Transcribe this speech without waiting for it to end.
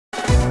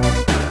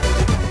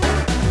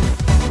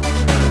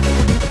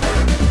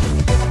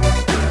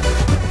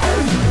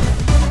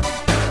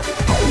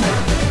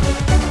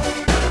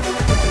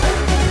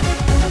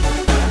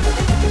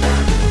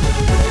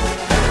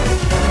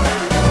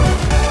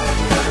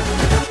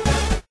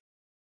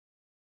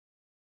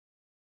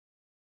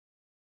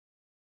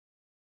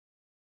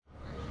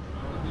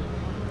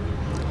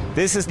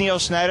This is Neil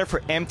Schneider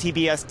for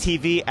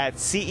MTBS-TV at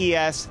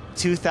CES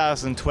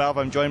 2012.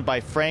 I'm joined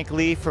by Frank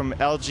Lee from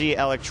LG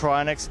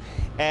Electronics.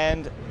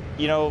 And,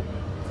 you know,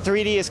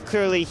 3D is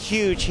clearly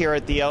huge here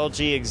at the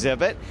LG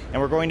exhibit, and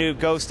we're going to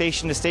go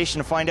station to station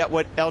to find out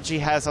what LG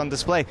has on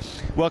display.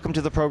 Welcome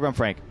to the program,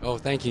 Frank. Oh,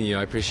 thank you, Neil.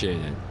 I appreciate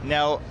it.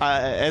 Now,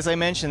 as I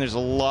mentioned, there's a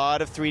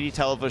lot of 3D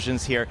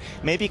televisions here.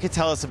 Maybe you could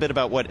tell us a bit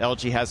about what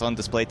LG has on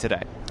display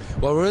today.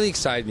 Well, we're really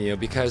excited, Neil,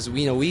 because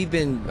we've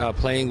been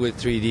playing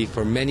with 3D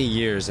for many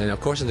years, and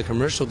of course in the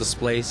commercial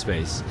display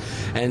space.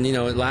 And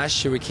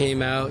last year we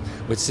came out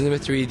with Cinema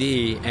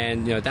 3D,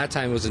 and at that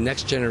time it was the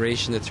next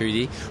generation of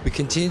 3D. We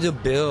continue to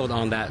build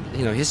on that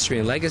history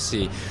and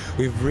legacy.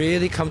 We've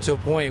really come to a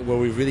point where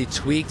we've really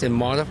tweaked and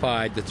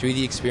modified the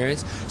 3D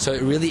experience, so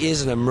it really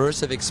is an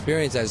immersive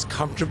experience that is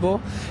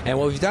comfortable. And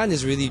what we've done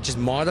is really just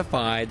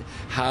modified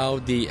how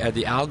the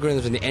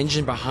algorithms and the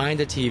engine behind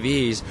the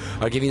TVs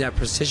are giving that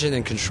precision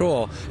and control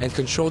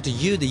to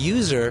you, the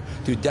user,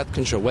 through depth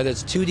control, whether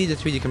it's 2D to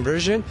 3D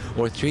conversion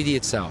or 3D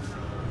itself.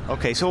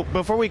 Okay, so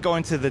before we go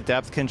into the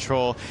depth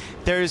control,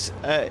 there's,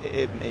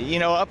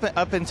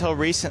 up until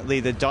recently,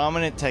 the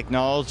dominant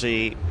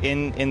technology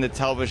in the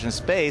television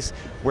space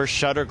were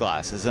shutter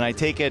glasses, and I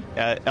take it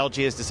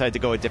LG has decided to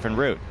go a different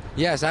route.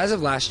 Yes, as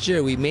of last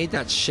year, we made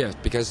that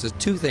shift because there's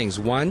two things.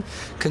 One,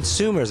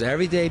 consumers,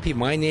 everyday people,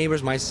 my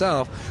neighbors,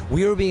 myself,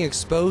 we were being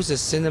exposed to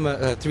Cinema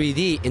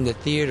 3D in the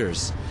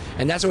theaters.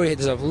 And that's where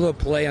there's a little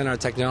play on our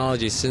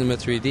technology, Cinema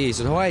 3D.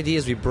 So the whole idea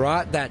is we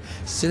brought that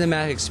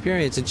cinematic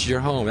experience into your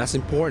home. That's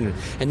important.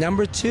 And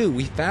number two,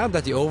 we found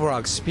that the overall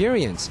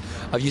experience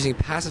of using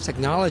passive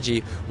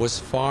technology was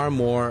far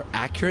more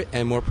accurate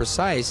and more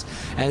precise.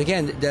 And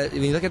again,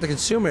 when you look at the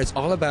consumer, it's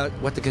all about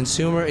what the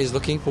consumer is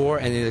looking for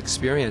and the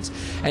experience.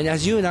 And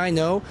as you and I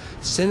know,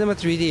 Cinema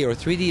 3D or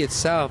 3D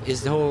itself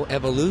is the whole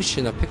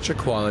evolution of picture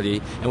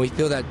quality, and we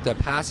feel that the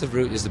passive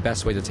route is the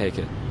best way to take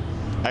it.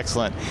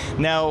 Excellent.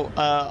 Now,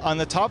 on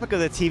the topic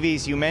of the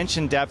TVs, you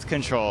mentioned depth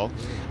control,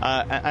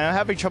 and I'm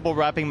having trouble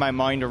wrapping my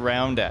mind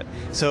around it.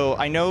 So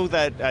I know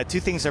that two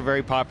things are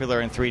very popular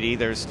in 3D.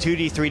 There's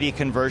 2D, 3D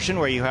conversion,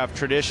 where you have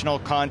traditional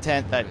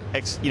content that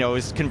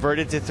is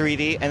converted to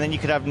 3D, and then you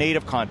could have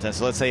native content.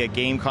 So let's say a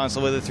game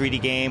console with a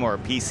 3D game or a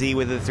PC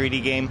with a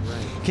 3D game.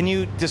 Right. Can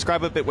you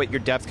describe a bit what your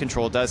depth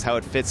control does, how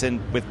it fits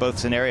in with both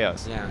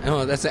scenarios?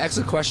 Yeah, that's an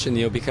excellent question,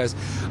 Neil, because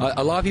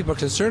a lot of people are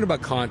concerned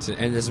about content,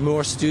 and there's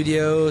more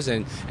studios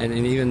and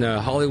even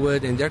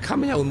Hollywood, and they're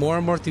coming out with more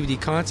and more 3D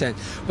content,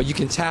 but you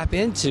can tap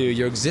into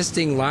your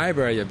existing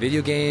library of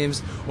video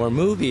games or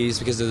movies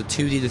because of the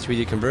 2D to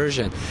 3D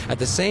conversion. At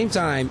the same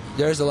time,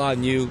 there's a lot of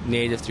new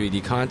native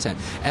 3D content.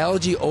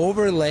 LG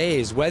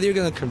overlays, whether you're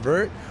going to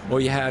convert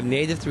or you have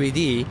native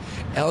 3D,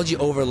 LG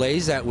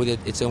overlays that with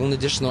its own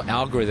additional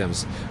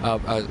algorithms,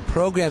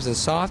 programs and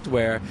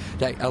software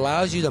that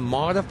allows you to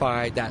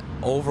modify that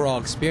overall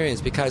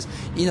experience. Because,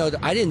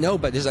 I didn't know,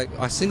 but there's like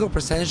a single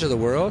percentage of the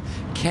world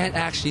can't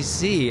actually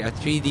see a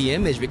 3D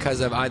image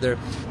because of either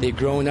they've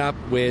grown up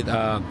with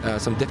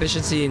some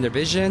deficiency in their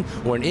vision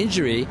or an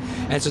injury,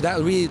 and so that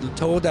really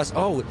told us,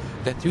 oh,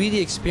 the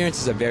 3D experience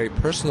is a very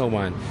personal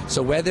one.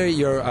 So whether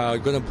you're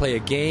going to play a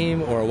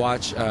game or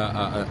watch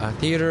a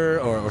theater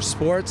or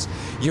sports,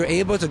 you're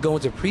able to go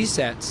into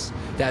presets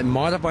that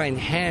modify and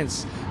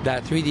enhance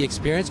that 3D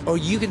experience, or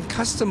you can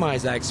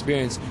customize that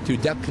experience through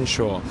depth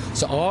control.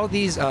 So all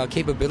these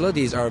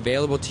capabilities are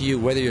available to you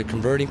whether you're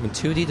converting from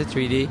 2D to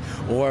 3D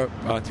or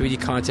 3D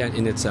content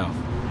in itself.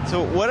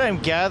 So what I'm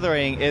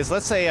gathering is,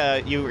 let's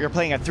say you're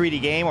playing a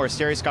 3D game or a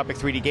stereoscopic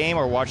 3D game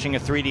or watching a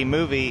 3D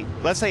movie.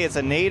 Let's say it's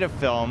a native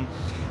film.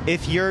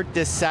 If you're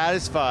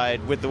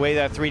dissatisfied with the way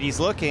that 3D is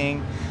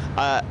looking,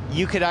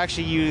 you could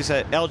actually use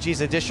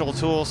LG's additional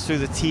tools through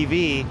the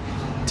TV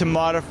to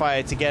modify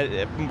it to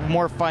get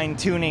more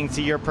fine-tuning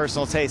to your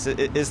personal taste.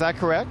 Is that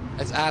correct?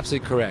 That's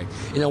absolutely correct.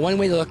 One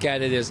way to look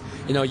at it is,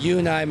 you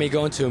and I may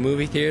go into a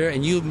movie theater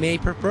and you may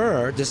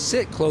prefer to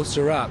sit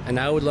closer up, and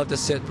I would love to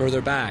sit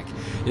further back.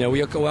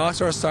 We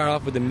also start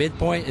off with the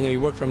midpoint and then we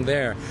work from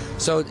there.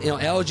 So,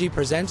 LG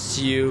presents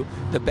to you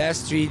the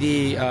best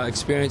 3D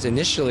experience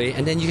initially,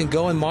 and then you can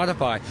go and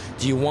modify.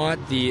 Do you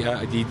want the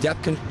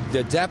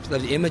depth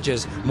of the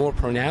images more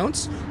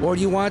pronounced, or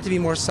do you want it to be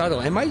more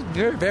subtle? It might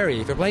vary.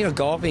 If you're playing a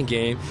golfing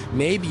game,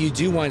 maybe you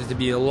do want it to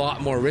be a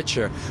lot more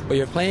richer. But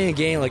you're playing a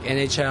game like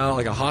NHL,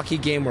 like a hockey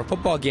game or a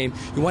football game,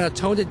 you want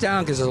to tone it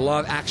down because there's a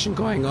lot of action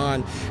going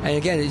on. And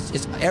again,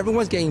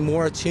 everyone's getting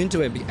more attuned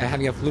to it,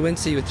 having a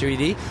fluency with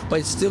 3D, but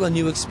it's still a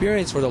new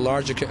experience for the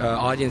larger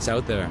audience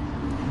out there.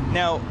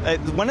 Now,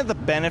 one of the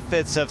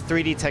benefits of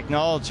 3D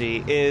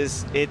technology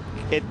is it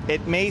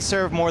it may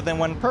serve more than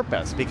one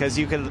purpose, because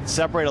you can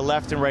separate a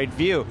left and right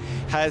view.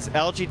 Has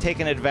LG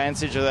taken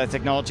advantage of that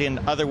technology in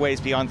other ways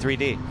beyond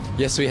 3D?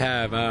 Yes, we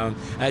have.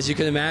 As you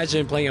can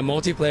imagine, playing a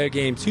multiplayer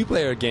game,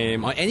 two-player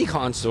game on any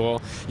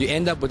console, you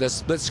end up with a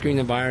split-screen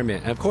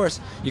environment. And of course,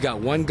 you got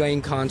one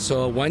game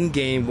console, one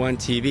game, one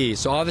TV.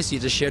 So obviously,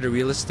 you just share the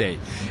real estate,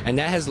 and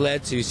that has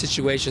led to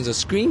situations of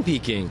screen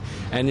peeking,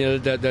 and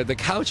the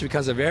couch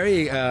becomes a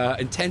very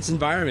intense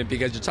environment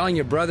because you're telling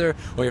your brother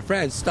or your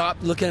friend, "Stop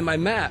looking at my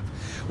map."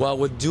 Well,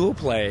 with Dual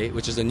Play,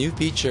 which is a new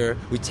feature,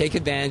 we take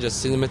advantage of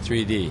Cinema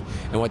 3D.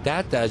 And what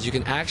that does, you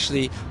can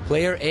actually,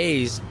 player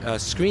A's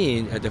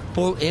screen, the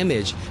full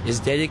image is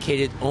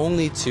dedicated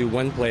only to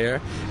one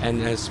player,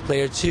 and as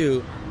player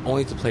 2,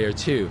 only to player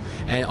 2.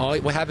 And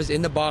what happens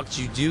in the box,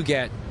 you do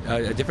get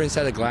a different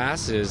set of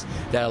glasses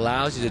that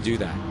allows you to do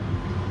that.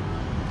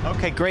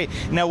 Okay, great.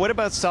 Now, what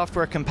about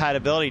software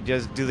compatibility?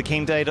 Do the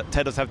game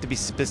titles have to be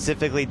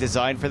specifically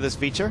designed for this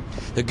feature?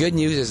 The good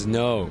news is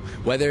no.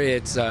 Whether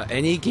it's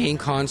any game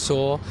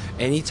console,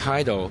 any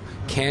title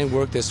can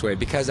work this way.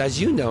 Because as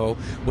you know,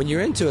 when you're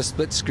into a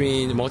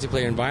split-screen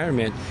multiplayer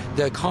environment,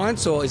 the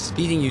console is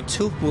feeding you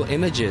two full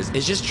images.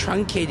 It's just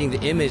truncating the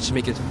image to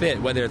make it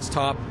fit, whether it's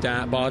top,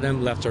 down,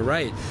 bottom, left, or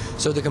right.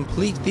 So the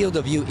complete field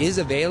of view is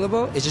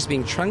available. It's just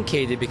being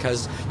truncated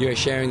because you're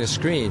sharing the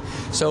screen.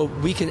 So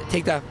we can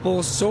take that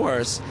full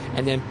source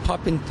and then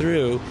pop in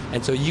through,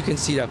 and so you can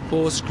see that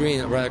full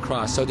screen right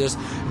across. So there's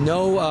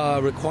no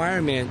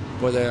requirement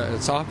for the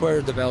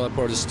software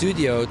developer or the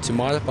studio to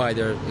modify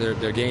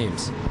their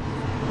games.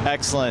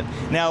 Excellent.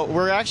 Now,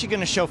 we're actually going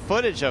to show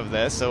footage of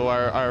this so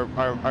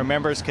our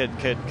members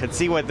could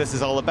see what this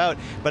is all about.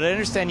 But I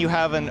understand you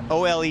have an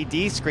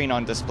OLED screen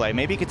on display.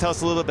 Maybe you could tell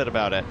us a little bit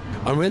about it.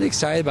 I'm really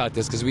excited about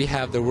this because we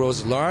have the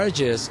world's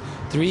largest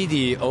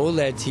 3D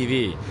OLED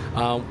TV.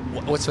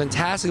 What's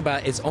fantastic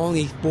about it, it's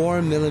only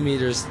 4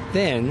 millimeters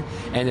thin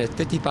and it's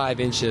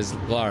 55 inches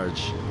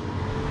large.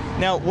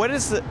 Now,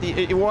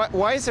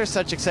 why is there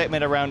such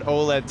excitement around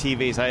OLED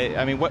TVs?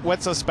 I mean,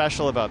 what's so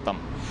special about them?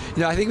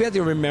 You know, I think we have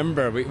to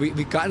remember,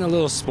 we've gotten a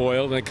little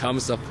spoiled when it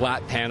comes to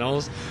flat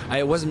panels.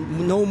 It wasn't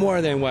no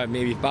more than, what,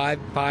 maybe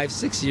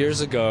 6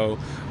 years ago,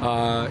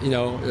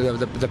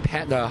 the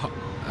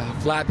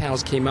flat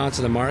panels came out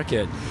to the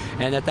market.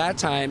 And at that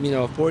time, you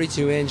know, a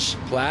 42-inch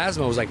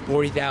plasma was like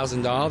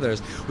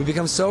 $40,000. We've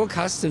become so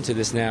accustomed to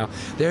this now.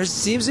 There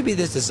seems to be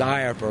this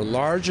desire for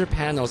larger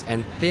panels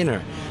and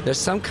thinner. There's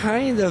some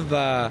kind of,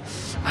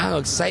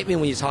 excitement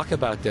when you talk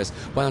about this.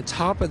 But on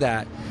top of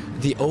that,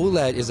 the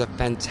OLED is a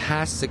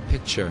fantastic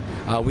picture.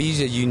 We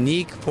use a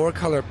unique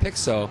 4-color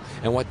pixel,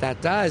 and what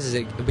that does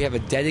is we have a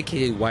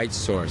dedicated white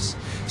source.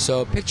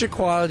 So picture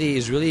quality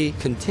is really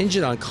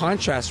contingent on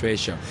contrast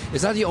ratio.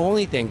 It's not the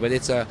only thing, but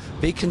it's a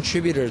big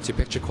contributor to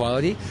picture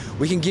quality.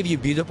 We can give you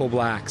beautiful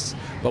blacks,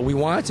 but we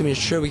wanted to make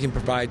sure we can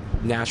provide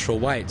natural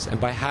whites.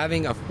 And by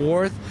having a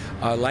fourth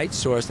light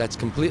source that's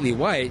completely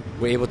white,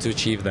 we're able to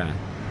achieve that.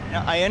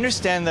 Now, I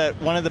understand that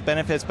one of the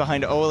benefits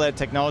behind OLED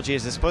technology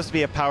is it's supposed to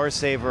be a power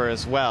saver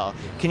as well.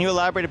 Can you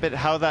elaborate a bit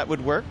how that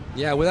would work?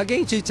 Yeah, without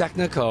getting too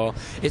technical,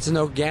 it's an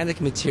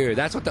organic material.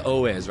 That's what the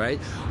O is, right?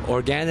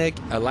 Organic,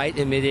 a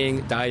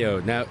light-emitting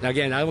diode. Now,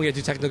 again, I don't want to get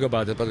too technical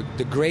about it, but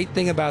the great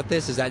thing about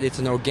this is that it's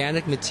an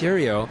organic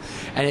material,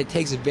 and it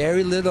takes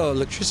very little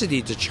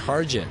electricity to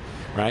charge it.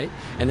 Right?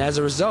 And as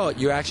a result,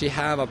 you actually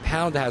have a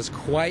panel that has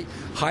quite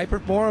high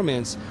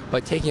performance,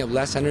 but taking up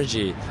less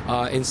energy.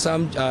 In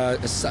some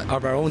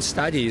of our own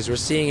studies, we're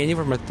seeing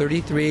anywhere from a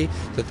 33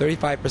 to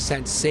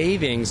 35%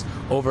 savings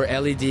over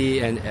LED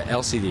and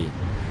LCD.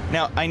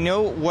 Now, I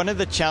know one of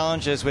the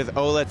challenges with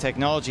OLED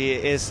technology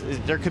is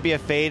there could be a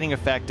fading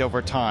effect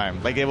over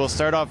time. Like, it will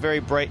start off very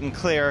bright and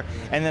clear,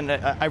 and then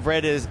I've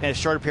read is in a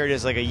shorter period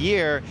as like a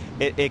year,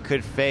 it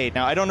could fade.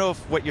 Now, I don't know if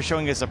what you're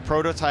showing is a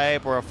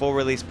prototype or a full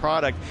release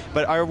product,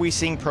 but are we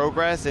seeing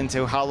progress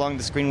into how long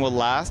the screen will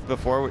last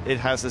before it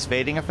has this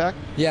fading effect?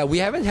 Yeah, we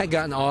haven't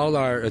gotten all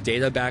our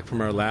data back from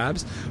our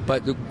labs,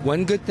 but the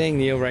one good thing,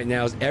 Neil, right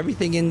now is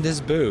everything in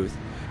this booth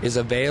is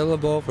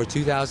available for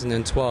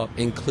 2012,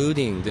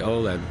 including the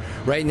OLED.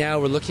 Right now,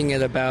 we're looking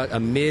at about a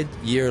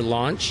mid-year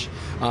launch.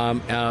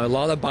 A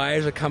lot of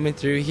buyers are coming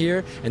through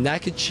here, and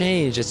that could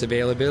change its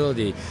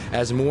availability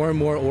as more and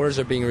more orders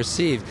are being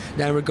received.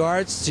 Now, in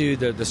regards to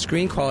the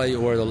screen quality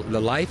or the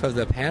life of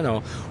the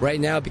panel, right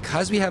now,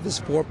 because we have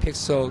this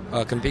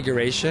 4-pixel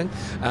configuration,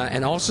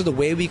 and also the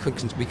way we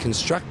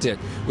construct it,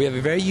 we have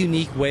a very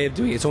unique way of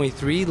doing it. It's only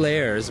 3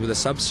 layers with a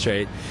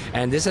substrate,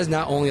 and this has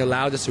not only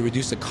allowed us to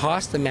reduce the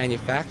cost of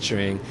manufacturing,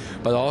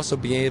 but also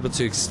being able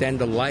to extend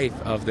the life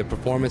of the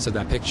performance of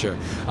that picture.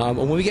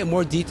 When we get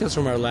more details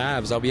from our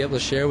labs, I'll be able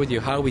to share with you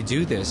how we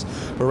do this.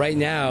 But right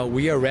now,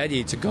 we are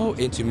ready to go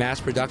into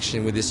mass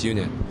production with this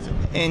unit.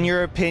 In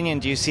your opinion,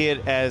 do you see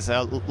it as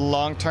a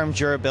long-term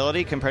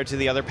durability compared to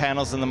the other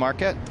panels in the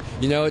market?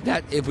 You know,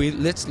 that if we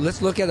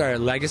let's look at our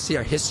legacy,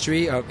 our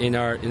history in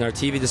our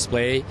TV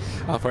display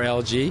for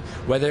LG,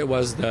 whether it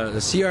was the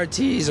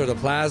CRTs or the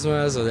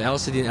plasmas or the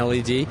LCD and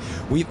LED,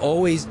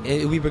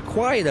 we've been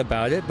quiet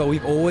about about it, but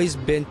we've always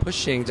been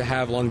pushing to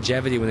have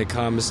longevity when it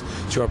comes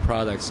to our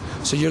products.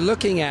 So you're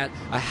looking at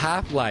a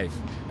half-life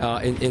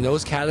in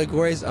those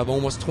categories of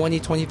almost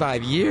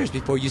 20-25 years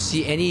before you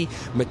see any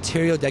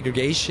material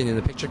degradation in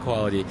the picture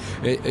quality.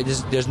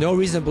 There's no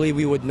reason to believe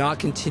we would not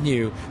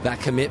continue that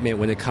commitment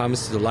when it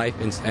comes to the life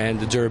and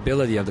the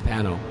durability of the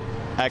panel.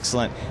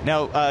 Excellent.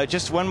 Now,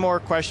 just one more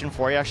question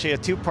for you, actually a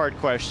two-part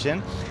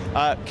question.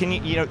 Can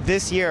you,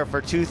 this year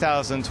for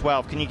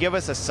 2012, can you give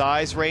us a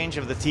size range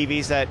of the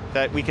TVs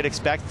that we could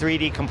expect,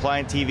 3D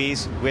compliant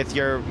TVs with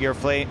your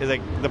flame,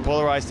 the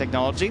polarized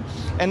technology?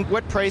 And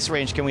what price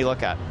range can we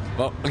look at?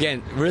 Well,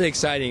 again, really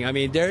exciting. I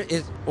mean,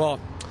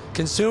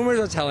 consumers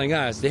are telling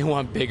us they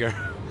want bigger.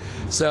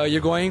 So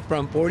you're going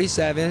from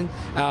 47,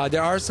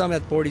 there are some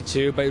at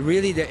 42, but it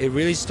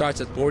really starts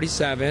at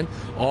 47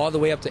 all the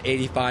way up to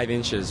 85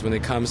 inches when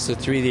it comes to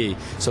 3D.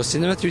 So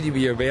Cinema 3D will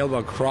be available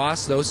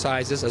across those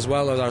sizes as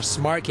well as our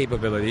smart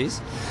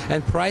capabilities.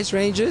 And price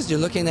ranges, you're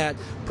looking at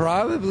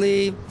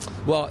probably,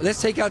 well, let's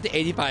take out the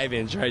 85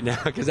 inch right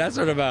now because that's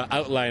sort of an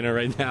outliner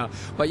right now.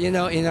 But in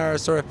our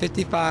sort of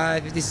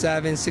 55,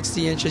 57,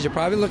 60 inches, you're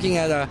probably looking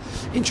at a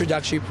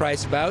introductory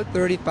price about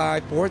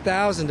 35,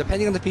 4,000,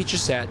 depending on the feature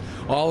set,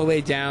 all the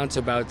way down to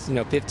about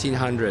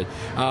 $1,500.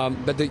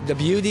 But the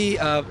beauty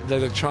of the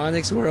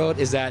electronics world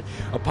is that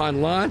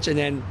upon launch and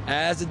then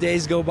as the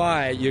days go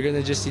by, you're going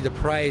to just see the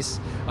price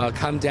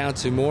come down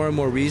to more and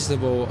more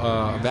reasonable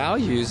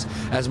values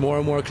as more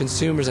and more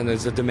consumers and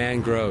as the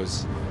demand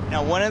grows.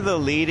 Now, one of the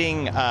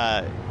leading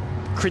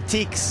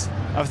critiques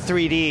of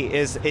 3D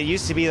is it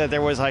used to be that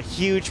there was a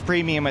huge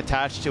premium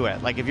attached to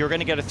it. Like if you were going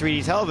to get a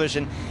 3D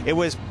television, it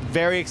was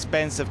very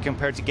expensive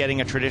compared to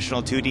getting a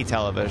traditional 2D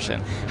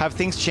television. Have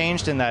things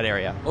changed in that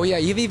area? Oh yeah,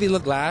 even if you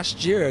look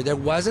last year, there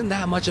wasn't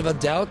that much of a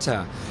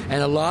delta.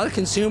 And a lot of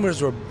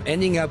consumers were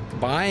ending up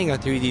buying a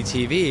 3D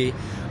TV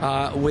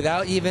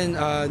without even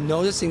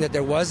noticing that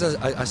there was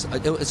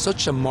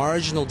such a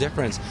marginal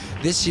difference.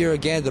 This year,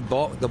 again, the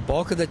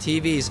bulk of the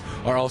TVs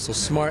are also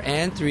smart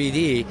and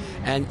 3D,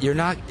 and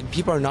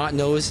people are not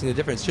noticing the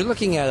difference. You're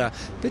looking at a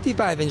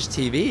 55-inch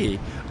TV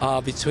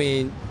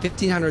between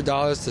 $1,500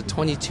 to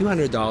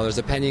 $2,200,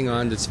 depending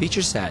on its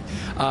feature set.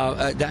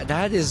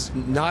 That is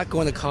not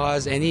going to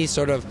cause any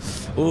sort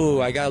of,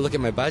 ooh, I got to look at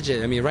my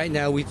budget. I mean, right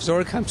now we've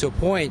sort of come to a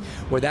point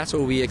where that's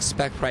what we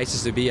expect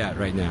prices to be at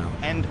right now.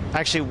 And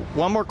actually,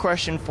 one more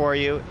question for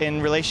you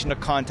in relation to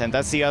content.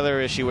 That's the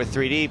other issue with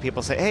 3D.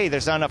 People say, hey,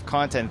 there's not enough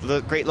content.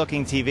 Great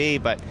looking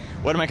TV, but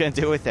what am I going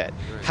to do with it?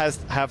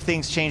 Have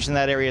things changed in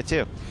that area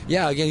too?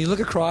 Yeah, again, you look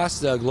across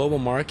the global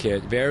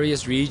market,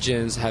 various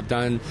regions have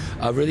done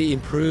really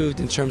improved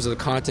in terms of the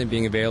content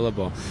being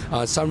available.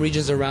 Some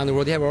regions around the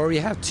world, they already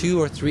have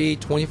 2 or 3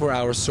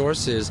 24-hour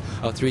sources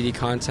of 3D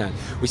content.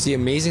 We see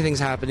amazing things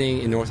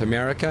happening in North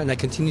America, and that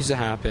continues to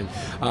happen.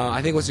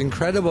 I think what's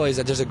incredible is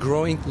that there's a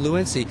growing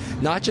fluency,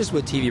 not just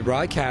with TV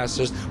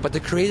broadcasters, but the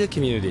creative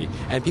community.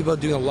 And people are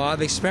doing a lot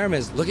of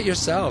experiments. Look at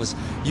yourselves.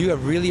 You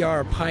really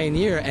are a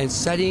pioneer and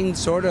setting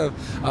sort of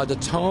the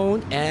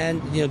tone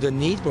and the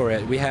need for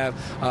it. We have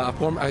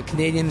a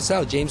Canadian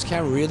himself, James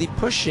Cameron, really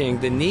pushing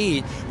the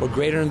need for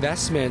greater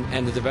investment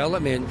and the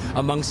development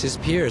amongst his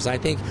peers. I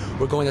think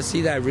we're going to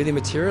see that really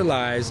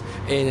materialize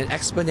in an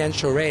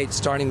exponential rate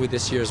starting with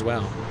this year as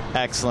well.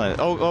 Excellent.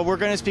 Oh, we're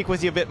going to speak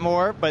with you a bit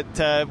more,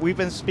 but we've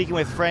been speaking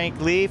with Frank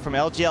Lee from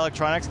LG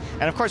Electronics,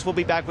 and of course we'll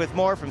be back with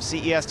more from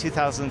CES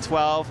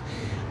 2012.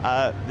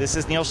 This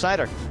is Neil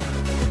Schneider.